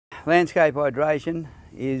landscape hydration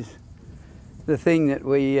is the thing that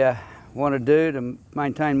we want to do to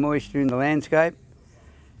maintain moisture in the landscape,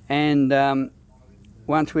 and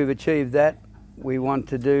once we've achieved that, we want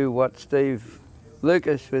to do what Steve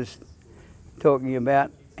Lucas was talking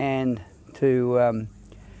about, and to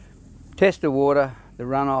test the water, the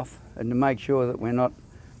runoff, and to make sure that we're not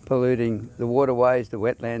polluting the waterways, the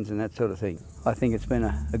wetlands and that sort of thing. I think it's been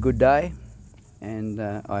a good day, and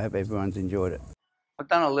I hope everyone's enjoyed it. I've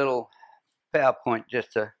done a little PowerPoint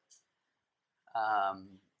just to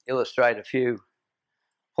illustrate a few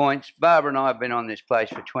points. Barbara and I have been on this place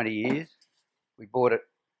for 20 years. We bought it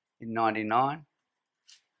in '99.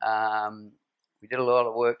 We did a lot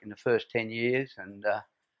of work in the first 10 years, and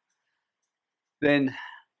then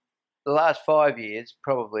the last 5 years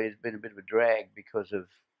probably has been a bit of a drag because of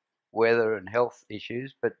weather and health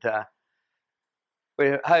issues, but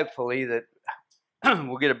we're hopefully that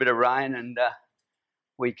we'll get a bit of rain and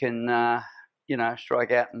we can, you know,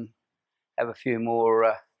 strike out and have a few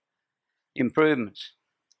more improvements.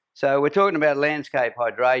 So we're talking about landscape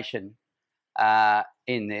hydration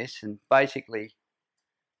in this, and basically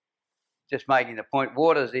just making the point,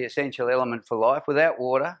 water is the essential element for life. Without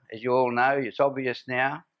water, as you all know, it's obvious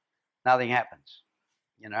now, nothing happens,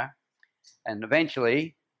 you know. And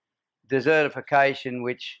eventually, desertification,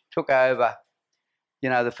 which took over, you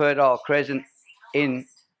know, the Fertile Crescent in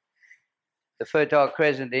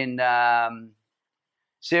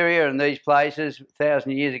Syria and these places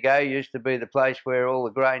 1,000 years ago used to be the place where all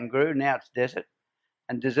the grain grew. Now it's desert,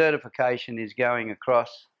 and desertification is going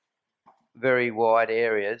across very wide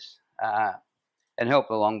areas and helped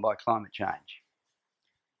along by climate change.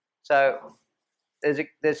 So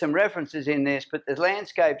there's some references in this, but the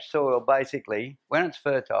landscape soil basically, when it's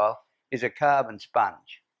fertile, is a carbon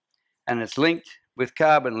sponge, and it's linked with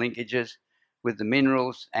carbon linkages with the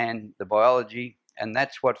minerals and the biology, and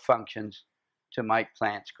that's what functions to make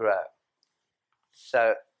plants grow.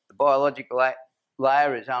 So the biological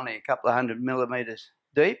layer is only a couple of 100 millimetres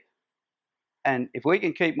deep, and if we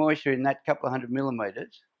can keep moisture in that couple of 100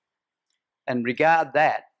 millimetres and regard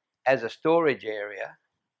that as a storage area,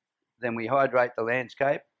 then we hydrate the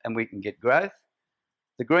landscape and we can get growth.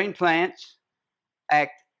 The green plants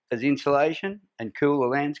act as insulation and cool the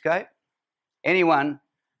landscape. Anyone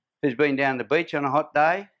who's been down the beach on a hot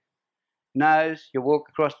day knows you walk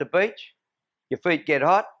across the beach, your feet get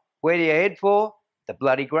hot, where do you head for? The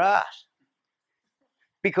bloody grass.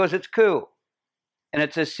 Because it's cool. And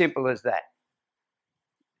it's as simple as that.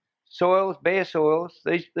 Soils, bare soils,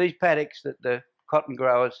 these paddocks that the cotton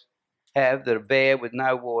growers have that are bare with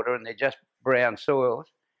no water and they're just brown soils,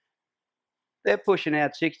 they're pushing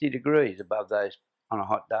out 60 degrees above those on a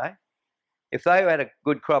hot day. If they had a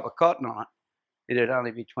good crop of cotton on it, it'd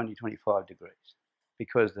only be 20, 25 degrees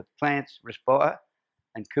because the plants respire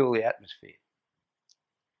and cool the atmosphere.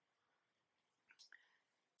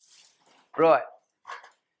 Right,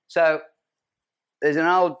 so there's an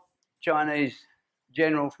old Chinese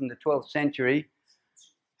general from the 12th century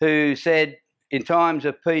who said, in times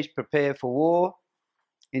of peace, prepare for war.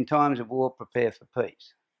 In times of war, prepare for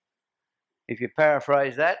peace. If you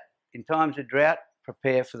paraphrase that, in times of drought,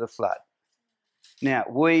 prepare for the flood. Now,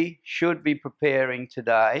 we should be preparing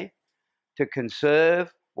today to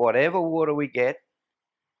conserve whatever water we get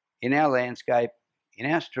in our landscape, in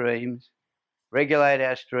our streams, regulate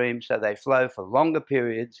our streams so they flow for longer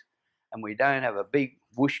periods and we don't have a big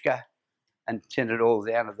whooshka and send it all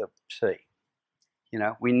down to the sea. You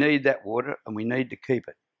know, we need that water and we need to keep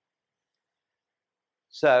it.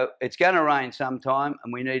 So it's going to rain sometime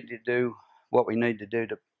and we need to do what we need to do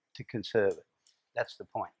to conserve it. That's the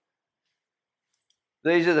point.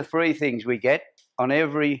 These are the free things we get on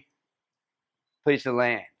every piece of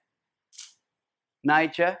land.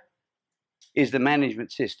 Nature is the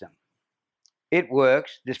management system. It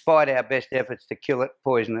works despite our best efforts to kill it,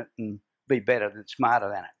 poison it and be better than smarter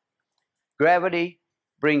than it. Gravity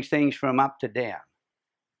brings things from up to down,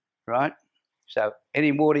 right? So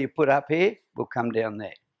any water you put up here will come down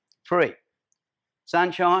there. Free.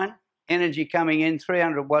 Sunshine, energy coming in,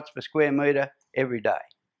 300 watts per square metre every day.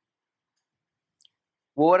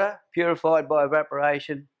 Water, purified by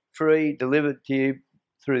evaporation, free, delivered to you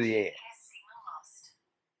through the air.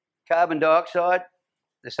 Carbon dioxide,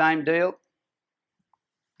 the same deal.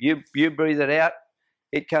 You breathe it out,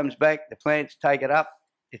 it comes back, the plants take it up,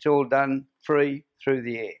 it's all done free through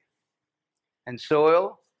the air. And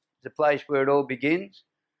soil is the place where it all begins.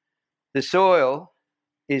 The soil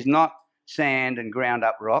is not sand and ground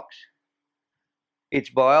up rocks. It's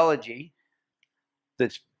biology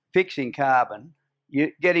that's fixing carbon. You're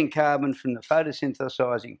getting carbon from the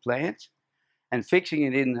photosynthesizing plants and fixing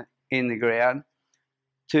it in the ground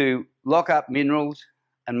to lock up minerals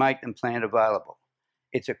and make them plant available.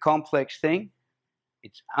 It's a complex thing.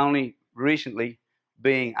 It's only recently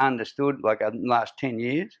being understood, like in the last 10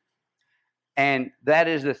 years. And that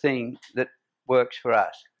is the thing that works for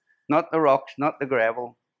us. Not the rocks, not the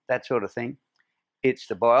gravel, that sort of thing. It's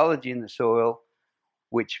the biology in the soil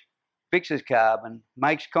which fixes carbon,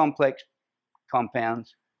 makes complex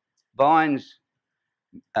compounds, binds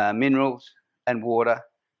minerals and water,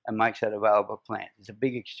 and makes that available to plants. It's a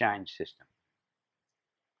big exchange system.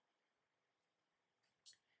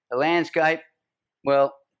 The landscape,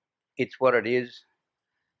 well, it's what it is,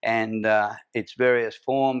 and it's various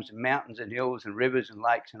forms, mountains and hills and rivers and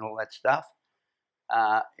lakes and all that stuff.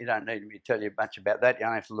 You don't need me to tell you much about that. You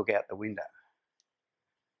only have to look out the window.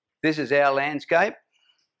 This is our landscape.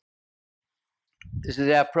 This is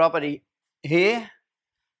our property here.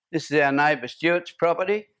 This is our neighbour Stuart's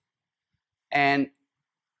property. And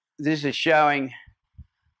this is showing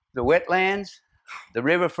the wetlands, the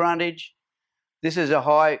river frontage. This is a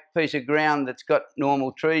high piece of ground that's got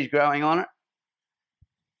normal trees growing on it.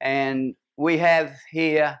 And we have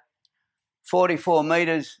here 44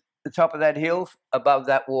 metres the top of that hill above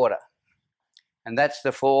that water. And that's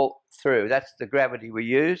the fall through. That's the gravity we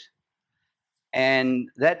use. And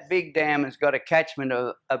that big dam has got a catchment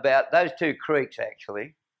of about those two creeks,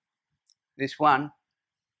 actually. This one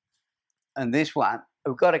and this one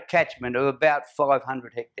have got a catchment of about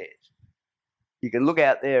 500 hectares. You can look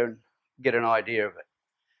out there and get an idea of it.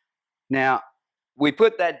 Now, we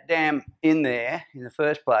put that dam in there in the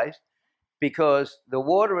first place because the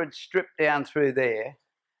water had stripped down through there,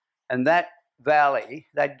 and that valley,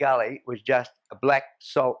 that gully, was just a black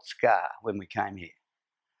salt scar when we came here.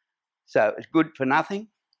 So it's good for nothing.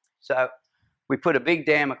 So we put a big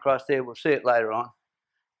dam across there, we'll see it later on,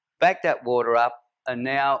 backed that water up, and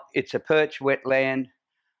now it's a perch wetland,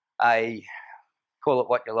 call it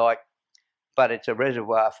what you like, but it's a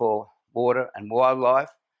reservoir for water and wildlife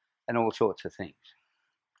and all sorts of things.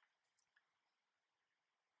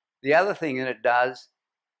 The other thing that it does,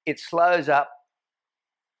 it slows up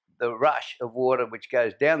the rush of water which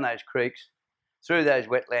goes down those creeks, through those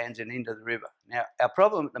wetlands and into the river. Now, our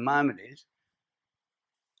problem at the moment is,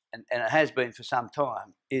 and it has been for some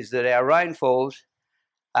time, is that our rainfalls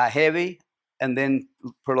are heavy and then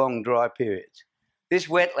prolonged dry periods. This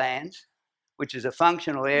wetlands, which is a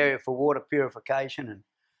functional area for water purification and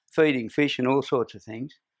feeding fish and all sorts of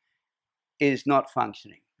things, is not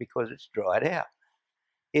functioning because it's dried out.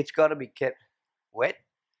 It's got to be kept wet,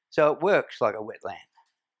 so it works like a wetland.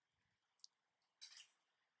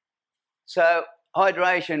 So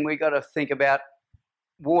hydration, we've got to think about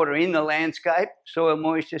water in the landscape, soil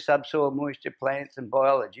moisture, subsoil moisture, plants and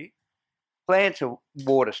biology. Plants are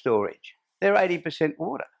water storage. They're 80%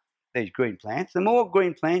 water, these green plants. The more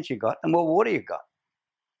green plants you got, the more water you got.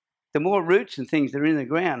 The more roots and things that are in the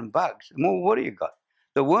ground and bugs, the more water you got.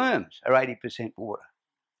 The worms are 80% water.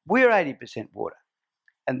 We're 80% water.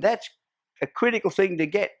 And that's a critical thing to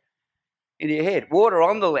get in your head. Water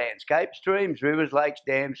on the landscape, streams, rivers, lakes,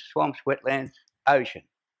 dams, swamps, wetlands, ocean.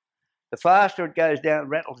 The faster it goes down,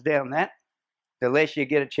 rattles down that, the less you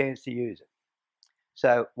get a chance to use it.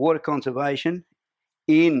 So water conservation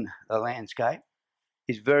in the landscape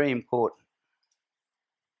is very important.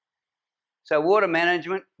 So water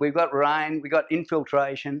management, we've got rain, we've got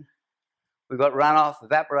infiltration, we've got runoff,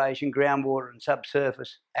 evaporation, groundwater and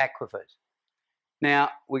subsurface aquifers. Now,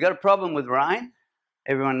 we've got a problem with rain.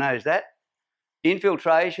 Everyone knows that.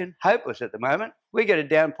 Infiltration, hopeless at the moment. We get a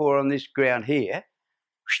downpour on this ground here,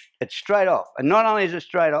 it's straight off. And not only is it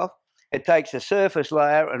straight off, it takes the surface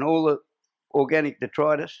layer and all the organic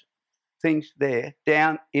detritus, things there,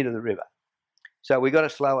 down into the river. So we've got to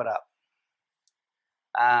slow it up.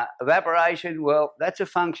 Evaporation, well, that's a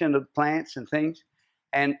function of plants and things.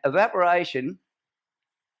 And evaporation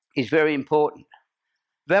is very important.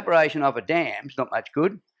 Evaporation off a dam is not much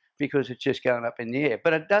good because it's just going up in the air,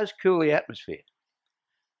 but it does cool the atmosphere.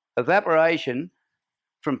 Evaporation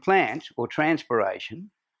from plants, or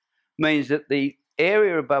transpiration, means that the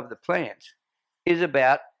area above the plants is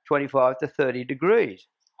about 25 to 30 degrees,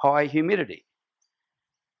 high humidity.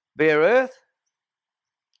 Bare earth,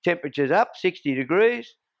 temperatures up, 60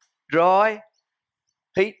 degrees, dry,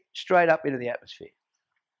 heat straight up into the atmosphere.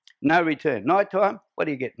 No return. Nighttime, what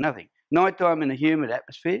do you get? Nothing. Nighttime in a humid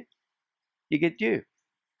atmosphere, you get dew.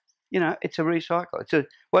 You know, it's a recycle. It's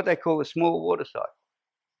what they call a small water cycle.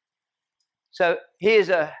 So here's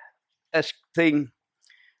a thing.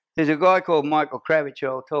 There's a guy called Michael Kravich who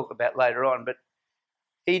I'll talk about later on, but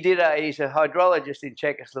he's a hydrologist in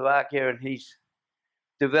Czechoslovakia, and he's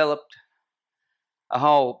developed a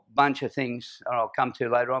whole bunch of things I'll come to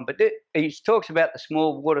later on. But he talks about the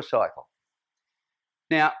small water cycle.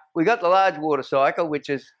 Now, we've got the large water cycle, which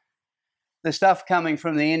is the stuff coming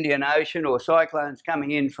from the Indian Ocean or cyclones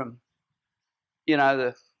coming in from, you know,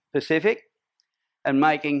 the Pacific and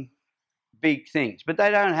making big things. But they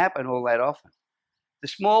don't happen all that often. The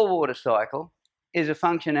small water cycle is a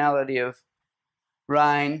functionality of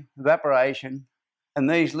rain, evaporation, and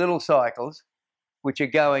these little cycles which are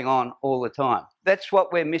going on all the time. That's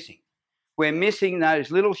what we're missing. We're missing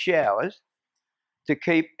those little showers to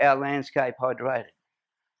keep our landscape hydrated.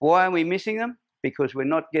 Why are we missing them? Because we're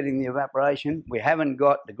not getting the evaporation, we haven't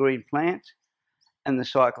got the green plants, and the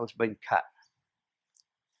cycle's been cut.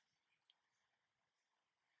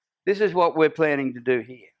 This is what we're planning to do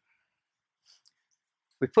here.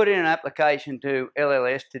 We put in an application to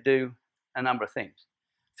LLS to do a number of things.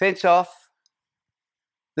 Fence off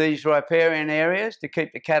these riparian areas to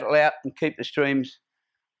keep the cattle out and keep the streams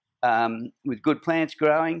with good plants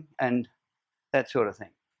growing and that sort of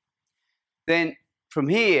thing. Then from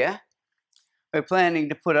here, we're planning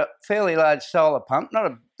to put a fairly large solar pump, not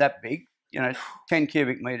that big, you know, 10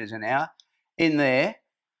 cubic metres an hour, in there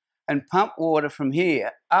and pump water from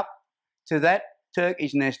here up to that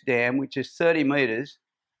turkey's nest dam, which is 30 metres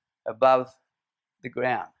above the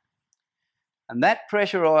ground. And that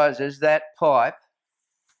pressurises that pipe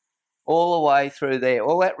all the way through there.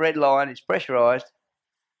 All that red line is pressurised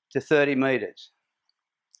to 30 metres.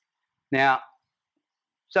 Now,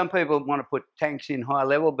 some people want to put tanks in high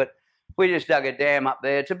level, but we just dug a dam up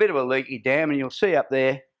there. It's a bit of a leaky dam, and you'll see up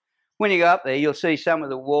there, when you go up there, you'll see some of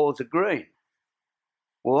the walls are green.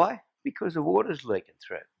 Why? Because the water's leaking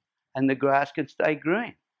through, and the grass can stay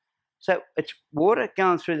green. So it's water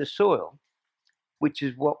going through the soil, which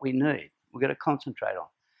is what we need. We've got to concentrate on.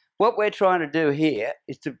 What we're trying to do here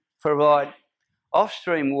is to provide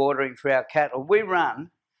off-stream watering for our cattle. We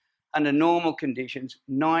run, under normal conditions,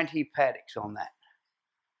 90 paddocks on that.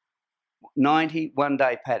 90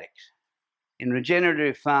 one-day paddocks. In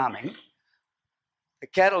regenerative farming, the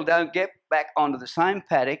cattle don't get back onto the same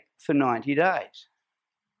paddock for 90 days.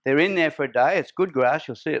 They're in there for a day. It's good grass.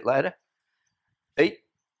 You'll see it later. Eat,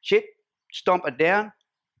 shit, stomp it down,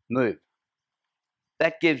 move.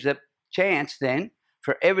 That gives a chance then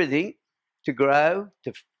for everything to grow,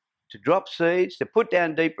 to drop seeds, to put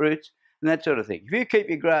down deep roots, and that sort of thing. If you keep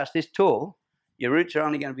your grass this tall, your roots are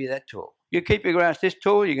only going to be that tall. You keep your grass this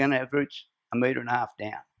tall, you're going to have roots 1.5 metres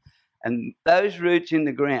down. And those roots in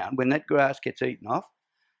the ground, when that grass gets eaten off,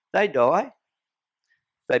 they die.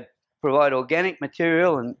 They provide organic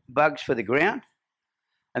material and bugs for the ground.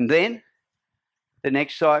 And then the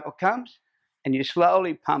next cycle comes and you're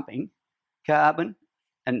slowly pumping carbon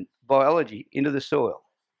and biology into the soil.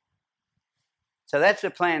 So that's the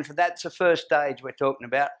plan for that's the first stage we're talking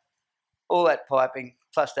about. All that piping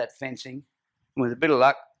plus that fencing. And with a bit of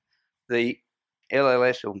luck, the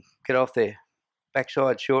LLS will get off their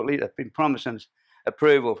backside shortly. They've been promising us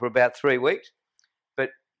approval for about 3 weeks, but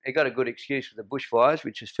they got a good excuse for the bushfires,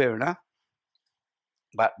 which is fair enough.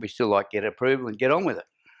 But we still like to get approval and get on with it.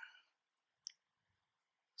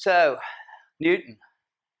 So, Newton,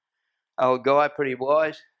 old guy, pretty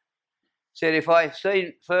wise, said, if I've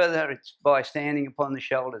seen further, it's by standing upon the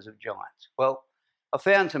shoulders of giants. Well, I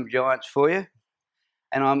found some giants for you,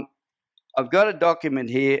 and I've got a document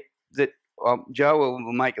here that Joe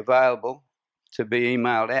will make available to be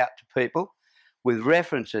emailed out to people with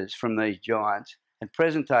references from these giants and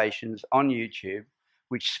presentations on YouTube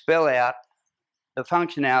which spell out the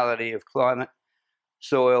functionality of climate,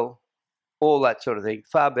 soil, all that sort of thing,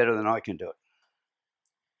 far better than I can do it.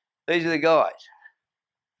 These are the guys.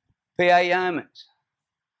 P.A. Yeomans,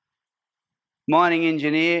 mining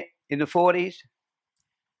engineer in the 40s,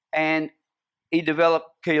 and he developed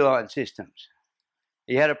keyline systems.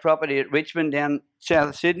 He had a property at Richmond down south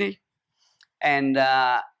of Sydney, and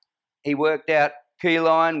he worked out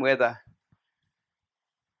keyline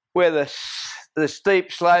where the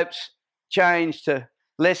steep slopes changed to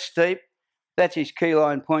less steep. That's his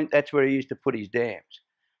keyline point. That's where he used to put his dams.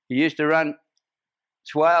 He used to run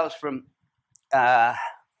swales from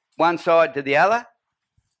one side to the other,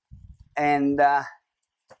 and I've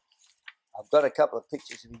got a couple of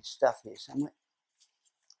pictures of his stuff here somewhere,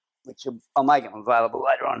 which I'll make them available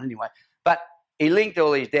later on anyway. But he linked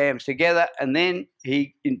all these dams together, and then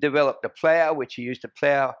he developed a plough, which he used to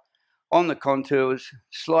plough on the contours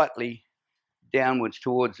slightly downwards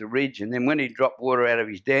towards the ridge, and then when he dropped water out of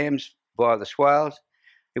his dams via the swales,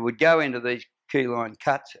 it would go into these keyline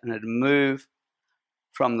cuts and it'd move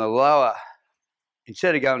from the lower,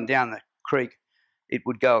 instead of going down the creek, it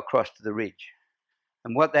would go across to the ridge.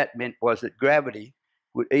 And what that meant was that gravity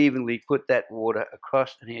would evenly put that water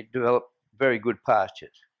across, and he'd develop very good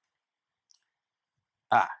pastures.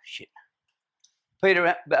 Ah, shit.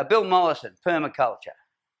 Bill Mollison, permaculture.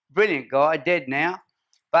 Brilliant guy, dead now.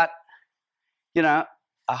 But, you know,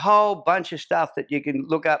 a whole bunch of stuff that you can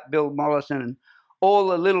look up Bill Mollison, and all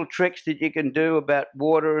the little tricks that you can do about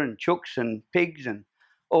water and chooks and pigs and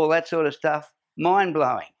all that sort of stuff.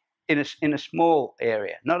 Mind-blowing in a small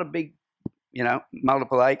area. Not a big, you know,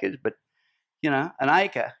 multiple acres, but, you know, an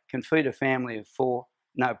acre can feed a family of 4,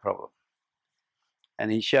 no problem.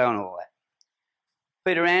 And he's shown all that.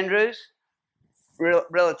 Peter Andrews,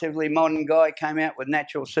 relatively modern guy, came out with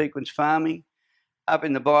natural sequence farming up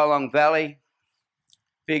in the Bylong Valley,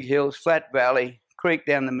 big hills, flat valley, creek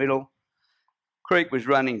down the middle. Creek was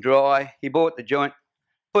running dry. He bought the joint,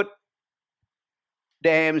 put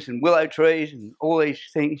dams and willow trees and all these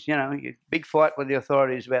things, you know, big fight with the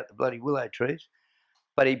authorities about the bloody willow trees.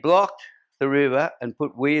 But he blocked the river and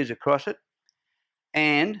put weirs across it,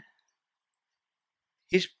 and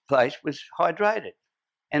his place was hydrated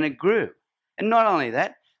and it grew. And not only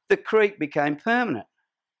that, the creek became permanent.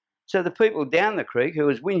 So the people down the creek who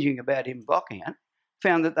was whinging about him blocking it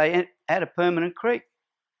found that they had a permanent creek,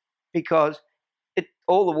 because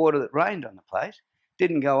all the water that rained on the place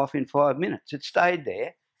didn't go off in 5 minutes. It stayed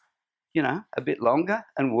there, you know, a bit longer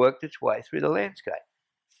and worked its way through the landscape.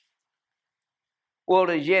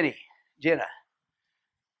 Walter Jenner,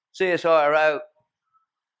 CSIRO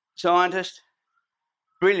scientist,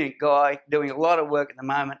 brilliant guy, doing a lot of work at the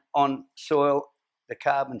moment on soil, the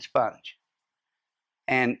carbon sponge.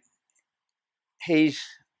 And he's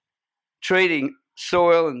treating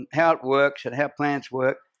soil and how it works and how plants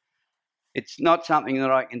work. It's not something that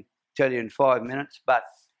I can tell you in 5 minutes, but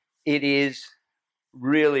it is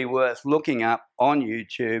really worth looking up on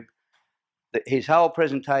YouTube. His whole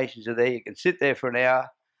presentations are there. You can sit there for an hour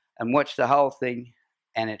and watch the whole thing,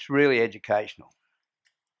 and it's really educational.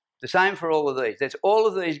 The same for all of these. That's all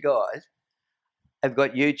of these guys have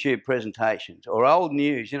got YouTube presentations or old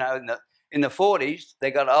news. You know, in the 40s,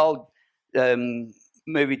 they got old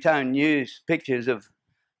movie tone news pictures of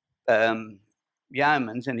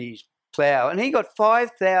yeomans and his plough, and he got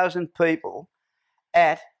 5,000 people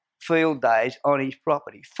at field days on his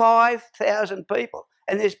property. 5,000 people,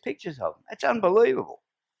 and there's pictures of them. It's unbelievable.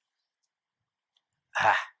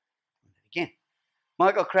 Again,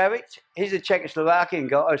 Michael Kravich, he's a Czechoslovakian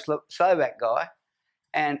guy, or Slovak guy,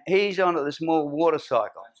 and he's onto the small water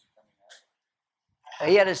cycle.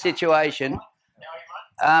 He had a situation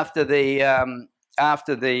after the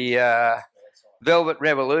Velvet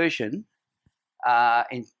Revolution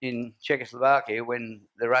in Czechoslovakia, when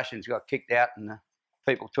the Russians got kicked out and the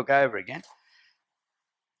people took over again.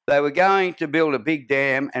 They were going to build a big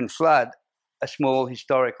dam and flood a small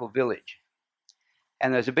historical village.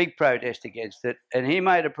 And there was a big protest against it, and he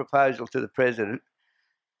made a proposal to the president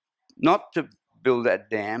not to build that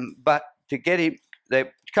dam, but to get him a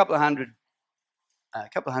couple of hundred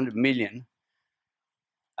million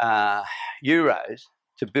euros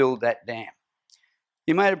to build that dam.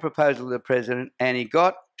 He made a proposal to the president, and he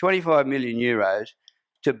got 25 million euros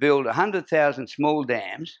to build 100,000 small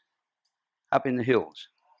dams up in the hills,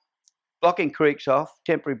 blocking creeks off,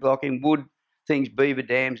 temporary blocking, wood things, beaver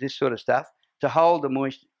dams, this sort of stuff, to hold the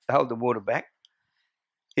moisture, hold the water back.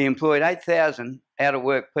 He employed 8,000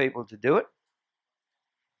 out-of-work people to do it.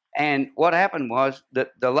 And what happened was that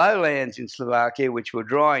the lowlands in Slovakia, which were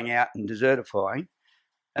drying out and desertifying,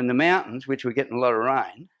 and the mountains, which were getting a lot of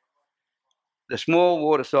rain, the small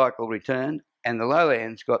water cycle returned, and the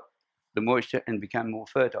lowlands got the moisture and became more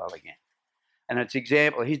fertile again. And it's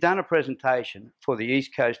example, he's done a presentation for the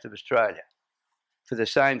east coast of Australia for the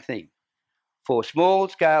same thing, for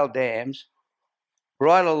small-scale dams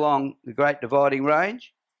right along the Great Dividing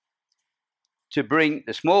Range to bring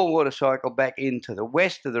the small water cycle back into the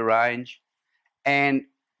west of the range, and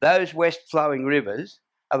those west-flowing rivers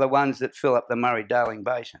are the ones that fill up the Murray-Darling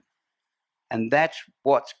Basin. And that's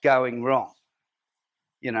what's going wrong.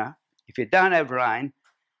 You know, if you don't have rain,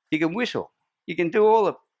 you can whistle. You can do all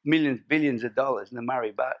the millions, billions of dollars in the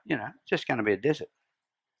Murray, but, you know, it's just going to be a desert.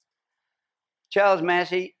 Charles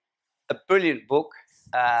Massey, a brilliant book,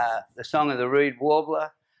 The Song of the Reed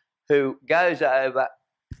Warbler, who goes over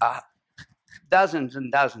dozens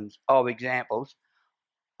and dozens of examples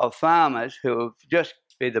of farmers who have just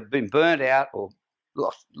either been burnt out or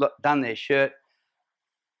done their shirt,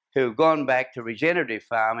 who have gone back to regenerative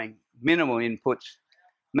farming, minimal inputs,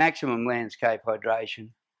 maximum landscape hydration.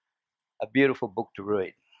 A beautiful book to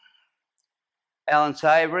read. Alan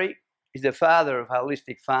Savory is the father of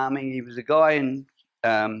holistic farming. He was a guy in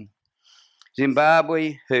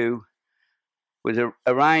Zimbabwe who was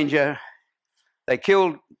a ranger They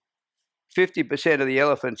killed 50% of the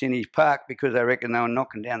elephants in his park because they reckon they were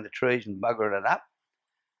knocking down the trees and buggering it up.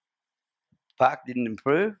 The park didn't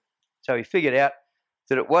improve. So he figured out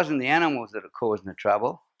that it wasn't the animals that were causing the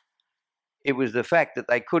trouble. It was the fact that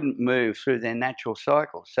they couldn't move through their natural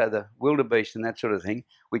cycles. So the wildebeest and that sort of thing,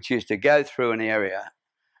 which used to go through an area,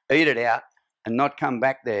 eat it out, and not come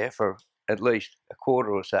back there for at least a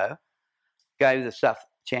quarter or so, gave the stuff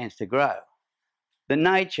a chance to grow. The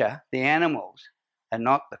nature, the animals, are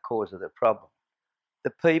not the cause of the problem.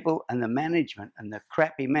 The people and the management and the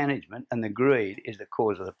crappy management and the greed is the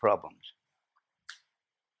cause of the problems.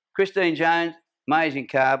 Christine Jones, amazing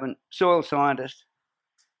carbon, soil scientist,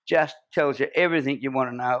 just tells you everything you want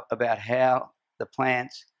to know about how the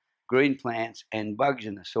plants, green plants and bugs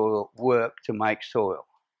in the soil work to make soil.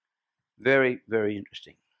 Very, very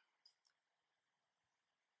interesting.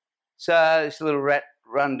 So this little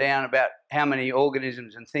rundown about how many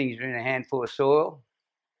organisms and things are in a handful of soil.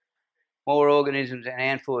 More organisms in a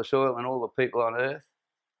handful of soil than all the people on Earth.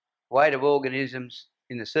 Weight of organisms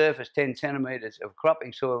in the surface, 10 centimetres of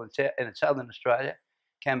cropping soil in southern Australia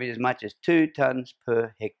can be as much as 2 tonnes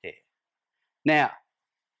per hectare. Now,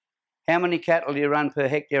 how many cattle do you run per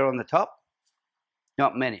hectare on the top?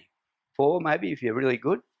 Not many. 4 maybe if you're really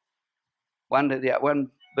good. One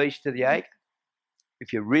beast to the acre.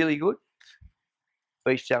 If you're really good,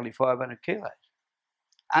 beast's only 500 kilos.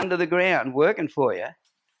 Under the ground, working for you,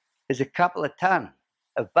 there's a couple of tonne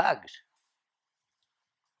of bugs.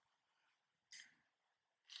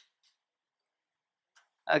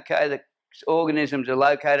 Okay, the organisms are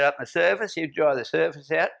located up on the surface. You dry the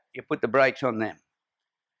surface out, you put the brakes on them.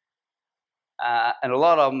 And a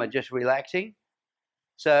lot of them are just relaxing.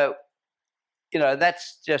 So, you know,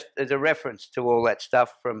 that's just as a reference to all that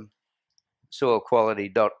stuff from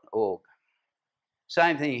soilquality.org.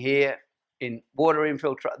 Same thing here in water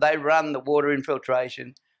infiltration. They run the water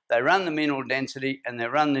infiltration, they run the mineral density, and they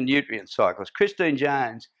run the nutrient cycles. Christine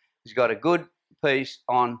Jones has got a good piece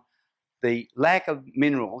on the lack of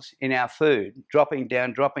minerals in our food, dropping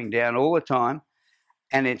down all the time,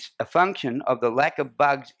 and it's a function of the lack of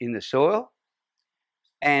bugs in the soil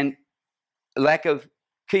and lack of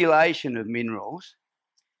chelation of minerals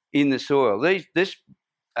in the soil. This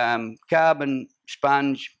carbon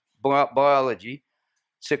sponge biology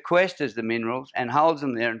sequesters the minerals and holds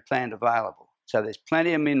them there and plant available. So there's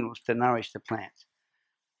plenty of minerals to nourish the plants.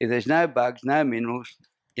 If there's no bugs, no minerals,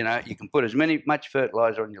 you know, you can put as much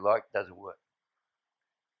fertiliser on you like, it doesn't work.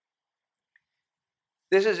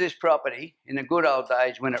 This is this property in the good old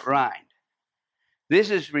days when it rained. This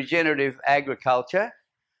is regenerative agriculture,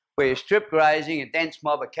 where you're strip grazing a dense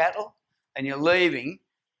mob of cattle and you're leaving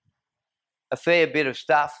a fair bit of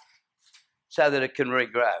stuff so that it can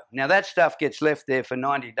regrow. Now that stuff gets left there for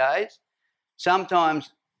 90 days.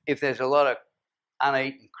 Sometimes if there's a lot of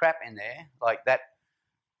uneaten crap in there, like that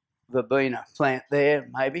verbena plant there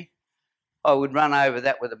maybe, I would run over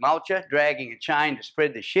that with a mulcher, dragging a chain to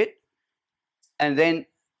spread the shit, and then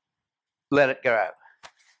let it grow.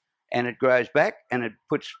 And it grows back and it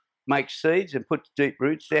makes seeds and puts deep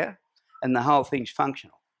roots down, and the whole thing's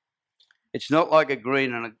functional. It's not like a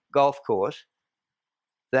green on a golf course,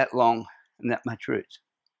 that long and that much roots.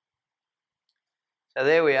 So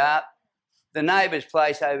there we are. The neighbour's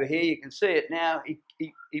place over here, you can see it now.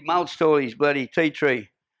 He mulched all his bloody tea tree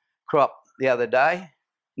crop the other day.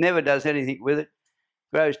 Never does anything with it.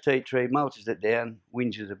 Grows tea tree, mulches it down,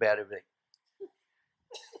 whinges about everything.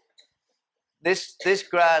 This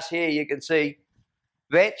grass here, you can see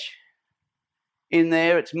vetch in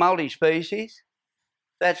there. It's multi-species.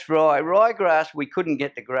 That's rye. Ryegrass we couldn't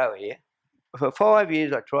get to grow here. For 5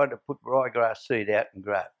 years I tried to put ryegrass seed out and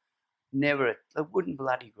grow. Never, it wouldn't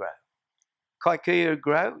bloody grow. Kikuyu would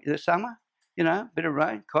grow in the summer, you know, bit of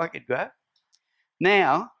rain, kike would grow.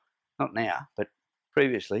 Now, not now, but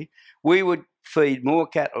previously, we would feed more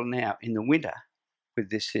cattle now in the winter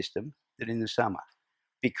with this system than in the summer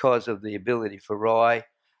because of the ability for rye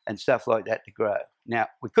and stuff like that to grow. Now,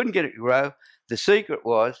 we couldn't get it to grow. The secret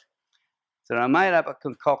was that I made up a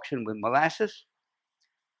concoction with molasses,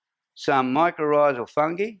 some mycorrhizal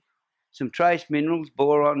fungi, some trace minerals,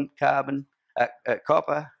 boron, carbon,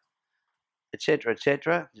 copper, etc.,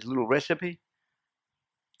 etc. There's a little recipe.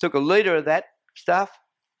 Took a litre of that stuff,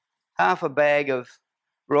 half a bag of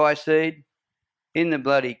rye seed in the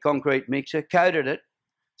bloody concrete mixer, coated it,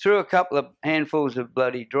 threw a couple of handfuls of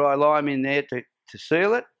bloody dry lime in there to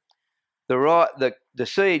seal it. The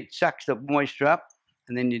seed sucks the moisture up,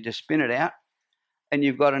 and then you just spin it out, and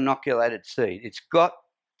you've got inoculated seed. It's got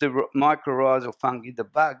the mycorrhizal fungi, the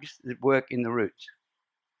bugs that work in the roots.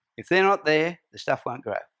 If they're not there, the stuff won't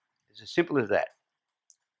grow. It's as simple as that.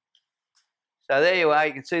 So there you are.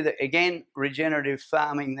 You can see that, again, regenerative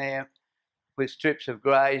farming there with strips of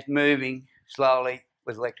grazed moving slowly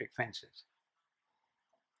with electric fences.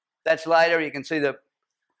 That's later. You can see the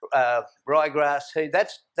ryegrass seed.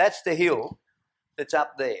 That's the hill that's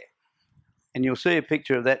up there. And you'll see a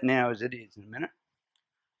picture of that now as it is in a minute.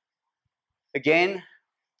 Again,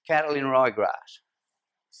 cattle in ryegrass.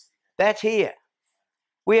 That's here.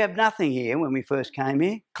 We have nothing here when we first came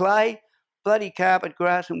here. Clay, bloody carpet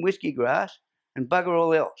grass and whiskey grass and bugger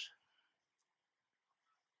all else.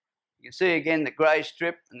 You can see again the grey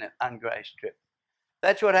strip and the ungrey strip.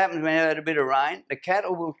 That's what happens when you had a bit of rain. The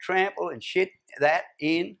cattle will trample and shit that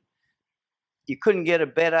in. You couldn't get a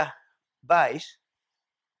better base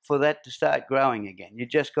for that to start growing again. You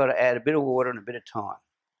just got to add a bit of water and a bit of time.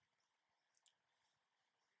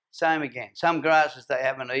 Same again. Some grasses they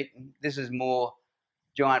haven't eaten. This is more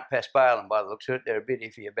giant paspalum by the looks of it. They're a bit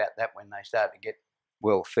iffy about that when they start to get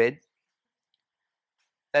well fed.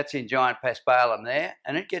 That's in giant paspalum there,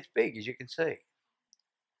 and it gets big, as you can see.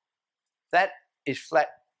 That is flat.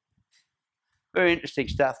 Very interesting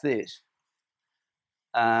stuff, this.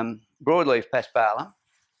 Broadleaf paspalum.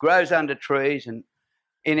 Grows under trees and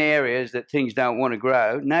in areas that things don't want to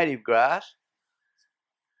grow. Native grass.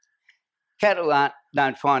 Cattle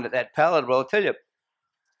don't find it that palatable. I'll tell you,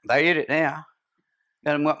 they eat it now.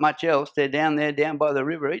 Don't want much else. They're down there, down by the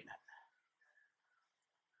river eating it.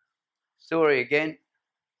 Story again.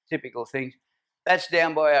 Typical things. That's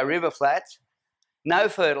down by our river flats. No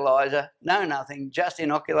fertiliser, no nothing, just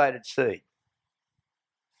inoculated seed.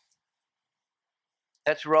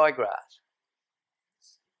 That's ryegrass.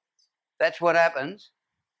 That's what happens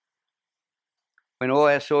when all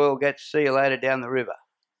our soil gets sealated down the river.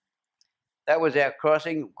 That was our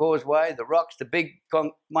crossing, causeway, the rocks, the big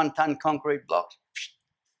 1 tonne concrete blocks.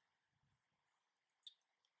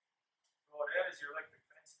 How does your electric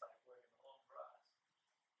fence stuff work in the long grass?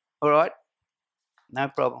 All right, no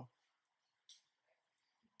problem.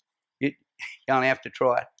 You only have to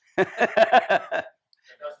try it.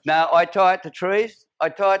 No, I tie it to trees. I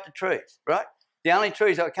tie it to trees, right? The only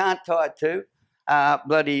trees I can't tie it to are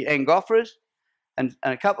bloody angophoras and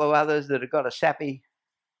a couple of others that have got a sappy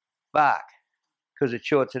bark because it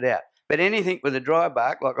shorts it out. But anything with a dry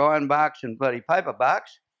bark, like iron barks and bloody paper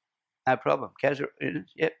barks, no problem.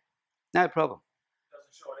 Yep, no problem.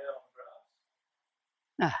 Doesn't short out on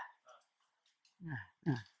the grass?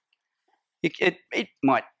 No. It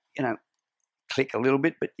might, click a little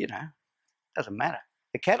bit, but, doesn't matter.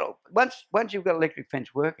 The cattle, once you've got electric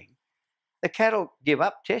fence working, the cattle give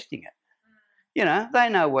up testing it. They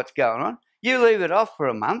know what's going on. You leave it off for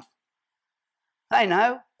a month, they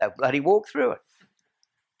know, they'll bloody walk through it.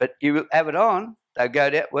 But you have it on, they'll go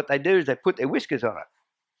down, what they do is they put their whiskers on it.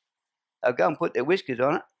 They'll go and put their whiskers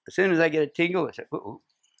on it. As soon as they get a tingle, they say, ooh.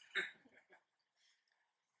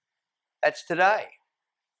 That's today.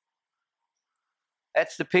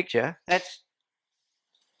 That's the picture. That's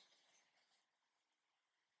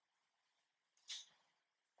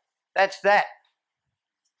that.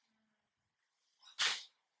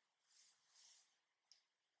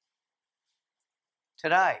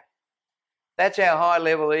 Today. That's our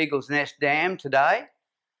high-level Eagle's Nest Dam today.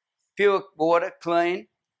 Pure water, clean.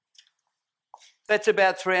 That's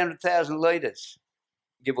about 300,000 litres,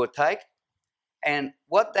 give or take. And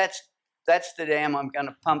that's the dam I'm going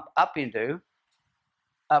to pump up into,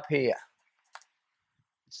 up here.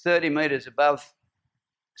 It's 30 metres above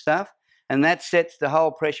stuff, and that sets the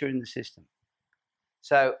whole pressure in the system.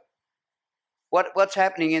 So what's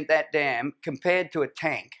happening in that dam compared to a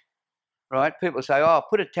tank, right? People say, oh,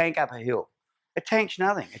 put a tank up a hill. A tank's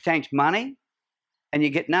nothing. A tank's money, and you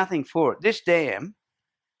get nothing for it. This dam,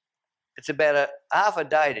 it's about half a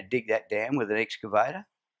day to dig that dam with an excavator.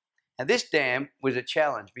 And this dam was a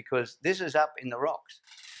challenge because this is up in the rocks,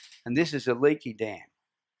 and this is a leaky dam.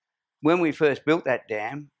 When we first built that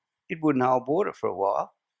dam, it wouldn't hold water for a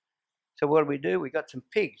while. So what do? We got some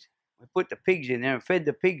pigs. We put the pigs in there and fed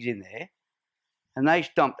the pigs in there, and they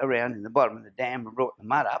stomped around in the bottom of the dam and brought the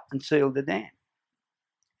mud up and sealed the dam.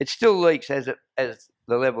 It still leaks as the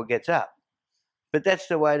level gets up, but that's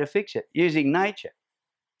the way to fix it, using nature.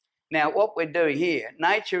 Now, what we're doing here,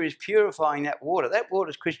 nature is purifying that water. That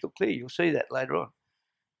water's crystal clear. You'll see that later on.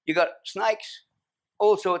 You've got snakes,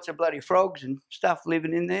 all sorts of bloody frogs and stuff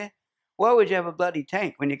living in there. Why would you have a bloody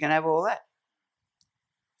tank when you can have all that?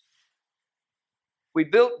 We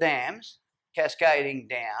built dams, cascading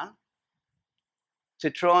down, to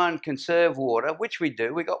try and conserve water, which we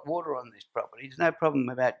do. We got water on this property. There's no problem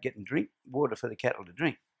about getting water for the cattle to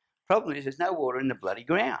drink. Problem is there's no water in the bloody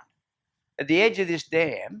ground. At the edge of this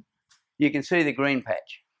dam, you can see the green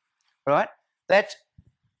patch, right? That's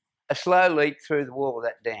a slow leak through the wall of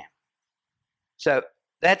that dam. So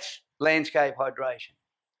that's landscape hydration.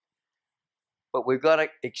 But we've got to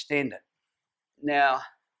extend it. Now,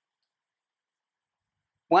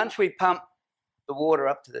 once we pump the water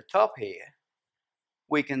up to the top here,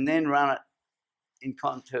 we can then run it in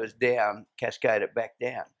contours down, cascade it back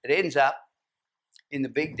down. It ends up in the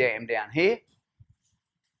big dam down here,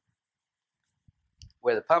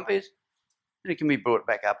 where the pump is, and it can be brought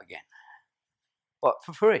back up again. But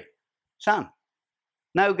for free. Sun.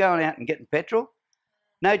 No going out and getting petrol.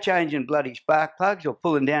 No changing bloody spark plugs or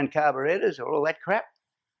pulling down carburetors or all that crap.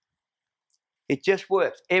 It just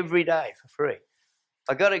works every day for free.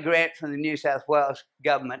 I got a grant from the New South Wales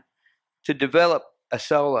government to develop a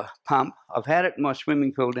solar pump. I've had it in my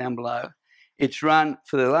swimming pool down below. It's run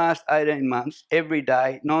for the last 18 months, every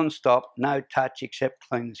day, non-stop, no touch except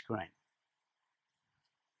clean the screen.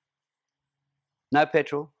 No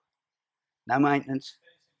petrol, no maintenance.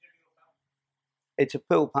 It's a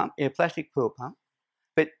pool pump, yeah, plastic pool pump.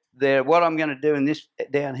 But what I'm going to do in this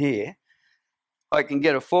down here, I can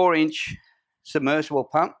get a 4-inch submersible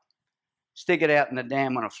pump, stick it out in the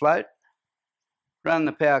dam on a float, run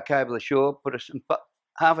the power cable ashore, put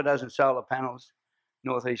half a dozen solar panels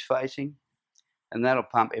northeast facing, and that'll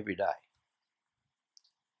pump every day.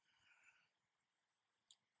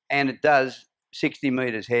 And it does 60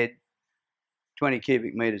 metres head, 20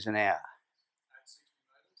 cubic metres an hour.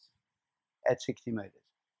 At 60 metres? At 60 metres.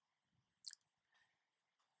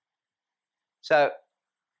 So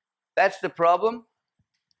that's the problem.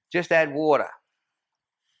 Just add water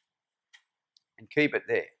and keep it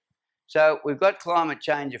there. So we've got climate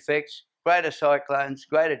change effects, greater cyclones,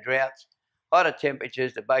 greater droughts, hotter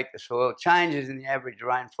temperatures to bake the soil, changes in the average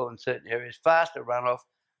rainfall in certain areas, faster runoff,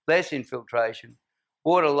 less infiltration,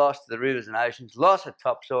 water loss to the rivers and oceans, loss of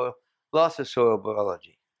topsoil, loss of soil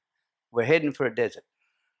biology. We're heading for a desert.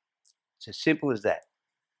 It's as simple as that.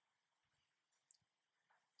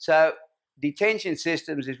 So detention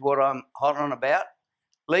systems is what I'm hot on about.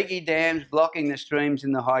 Leaky dams blocking the streams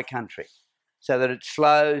in the high country so that it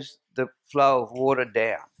slows the flow of water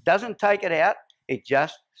down. Doesn't take it out, it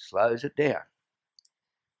just slows it down.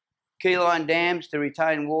 Keyline dams to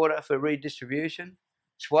retain water for redistribution.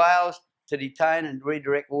 Swales to detain and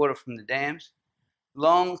redirect water from the dams.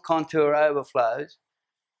 Long contour overflows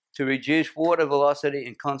to reduce water velocity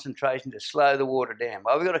and concentration to slow the water down.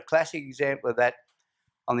 I've got a classic example of that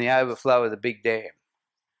on the overflow of the big dam.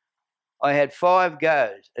 I had 5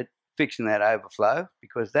 goes at fixing that overflow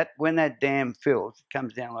because when that dam fills, it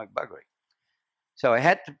comes down like buggery. So I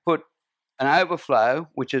had to put an overflow,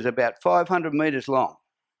 which is about 500 metres long,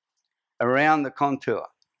 around the contour.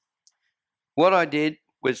 What I did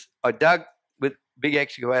was I dug with big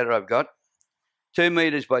excavator I've got, 2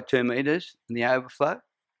 metres by 2 metres in the overflow,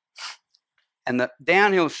 and the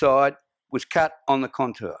downhill side was cut on the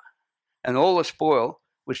contour, and all the spoil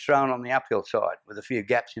was thrown on the uphill side with a few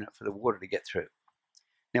gaps in it for the water to get through.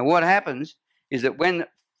 Now what happens is that when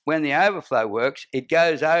the overflow works, it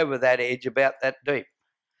goes over that edge about that deep,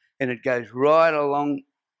 and it goes right along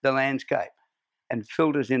the landscape and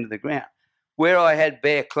filters into the ground. Where I had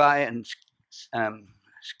bare clay and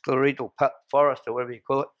sclerotal forest, or whatever you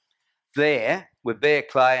call it, there with bare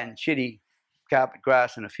clay and shitty carpet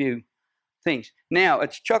grass and a few things. Now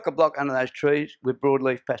it's chock-a-block under those trees with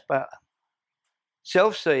broadleaf paspala.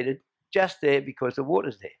 Self-seeded, just there because the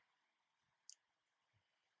water's there.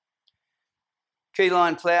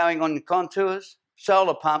 Keyline ploughing on the contours,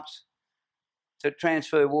 solar pumps to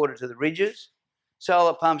transfer water to the ridges,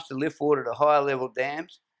 solar pumps to lift water to higher level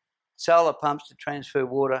dams, solar pumps to transfer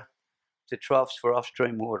water to troughs for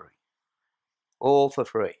off-stream watering. All for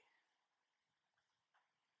free.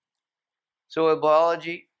 Soil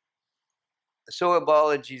biology. The soil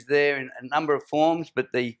biology is there in a number of forms, but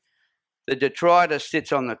the detritus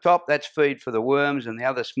sits on the top. That's feed for the worms and the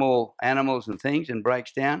other small animals and things and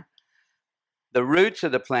breaks down. The roots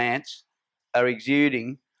of the plants are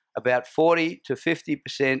exuding about 40 to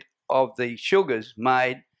 50% of the sugars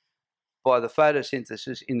made by the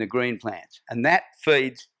photosynthesis in the green plants, and that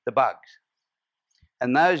feeds the bugs.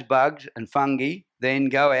 And those bugs and fungi then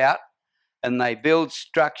go out and they build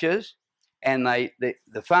structures, and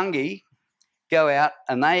the fungi go out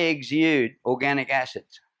and they exude organic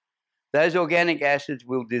acids. Those organic acids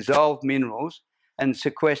will dissolve minerals and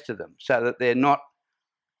sequester them so that they're not,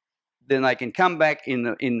 then they can come back in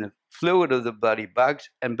the fluid of the bloody bugs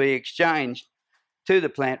and be exchanged to the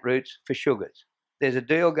plant roots for sugars. There's a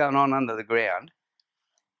deal going on under the ground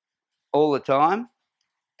all the time,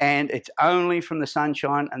 and it's only from the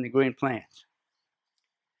sunshine and the green plants.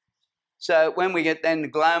 So when we get then the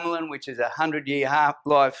glomalin, which is a 100-year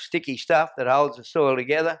half-life sticky stuff that holds the soil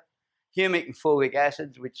together, humic and fulvic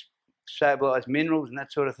acids, which stabilise minerals and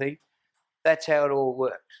that sort of thing. That's how it all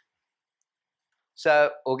works.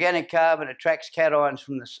 So organic carbon attracts cations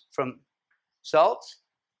from salts,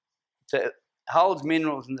 so it holds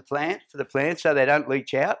minerals in the plant for the plant so they don't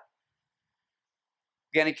leach out.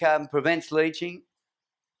 Organic carbon prevents leaching,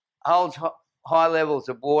 holds high levels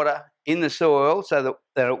of water in the soil so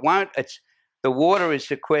that it won't. The water is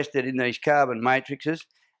sequestered in these carbon matrices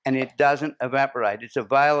and it doesn't evaporate. It's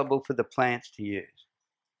available for the plants to use.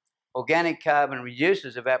 Organic carbon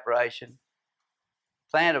reduces evaporation,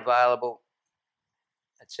 plant available,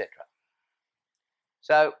 etc.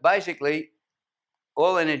 So basically,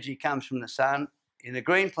 all energy comes from the sun. In the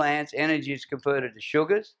green plants, energy is converted to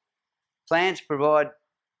sugars. Plants provide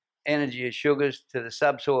energy as sugars to the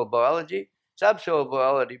subsoil biology. Subsoil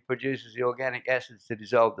biology produces the organic acids to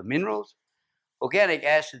dissolve the minerals. Organic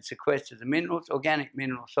acid sequesters the minerals. Organic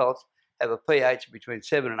mineral salts have a pH between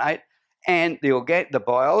 7 and 8. And the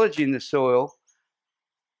biology in the soil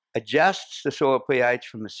adjusts the soil pH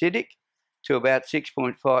from acidic to about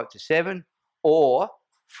 6.5 to 7, or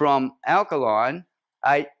from alkaline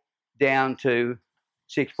 8 down to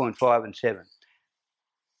 6.5 and 7.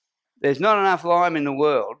 There's not enough lime in the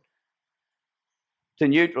world to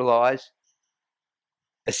neutralise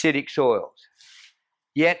acidic soils.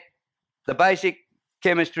 Yet the basic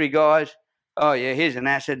chemistry guys, oh yeah, here's an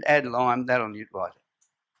acid, add lime, that'll neutralise it.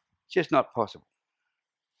 It's just not possible.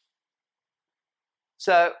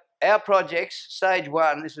 So our projects, stage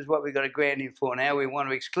 1, this is what we've got a grant in for now. We want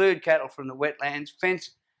to exclude cattle from the wetlands,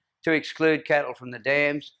 fence to exclude cattle from the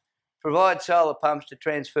dams, provide solar pumps to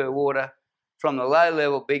transfer water from the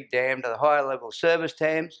low-level big dam to the higher-level service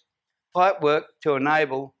dams, pipe work to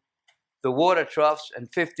enable the water troughs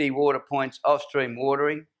and 50 water points off-stream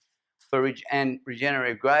watering and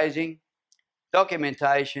regenerative grazing,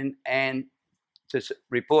 documentation and to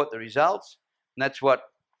report the results. And that's what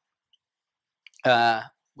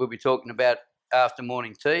we'll be talking about after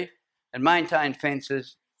morning tea, and maintain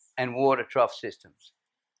fences and water trough systems.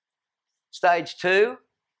 Stage 2,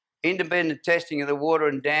 independent testing of the water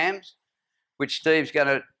and dams, which Steve's going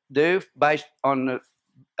to do based on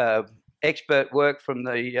the expert work from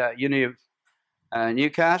the Uni of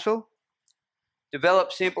Newcastle.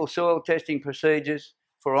 Develop simple soil testing procedures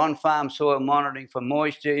for on-farm soil monitoring for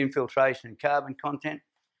moisture, infiltration and carbon content.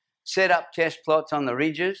 Set up test plots on the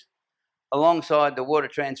ridges alongside the water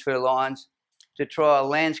transfer lines to trial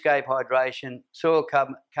landscape hydration, soil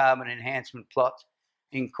carbon enhancement plots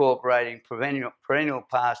incorporating perennial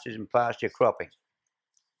pastures and pasture cropping.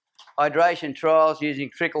 Hydration trials using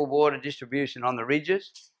trickle water distribution on the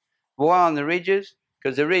ridges. Why on the ridges?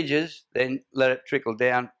 Because the ridges then let it trickle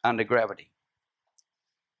down under gravity.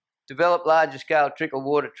 Develop larger scale trickle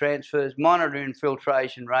water transfers, monitor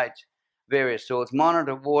infiltration rates, various sorts,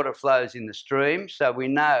 monitor water flows in the stream so we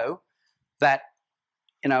know that,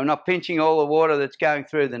 you know, not pinching all the water that's going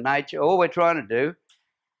through the nature. All we're trying to do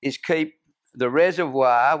is keep the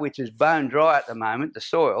reservoir, which is bone dry at the moment, the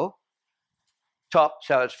soil, top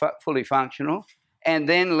so it's fully functional, and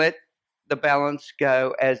then let the balance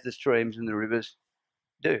go as the streams and the rivers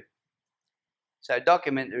do. So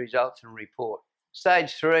document the results and report.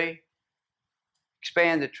 Stage 3,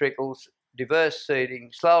 expand the trickles, diverse seeding,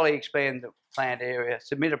 slowly expand the plant area,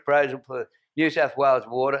 submit a proposal for New South Wales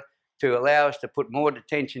Water to allow us to put more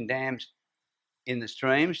detention dams in the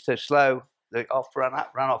streams to slow the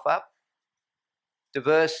runoff up,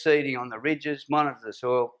 diverse seeding on the ridges, monitor the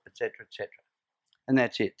soil, etc., etc. And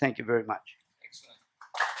that's it. Thank you very much. Excellent.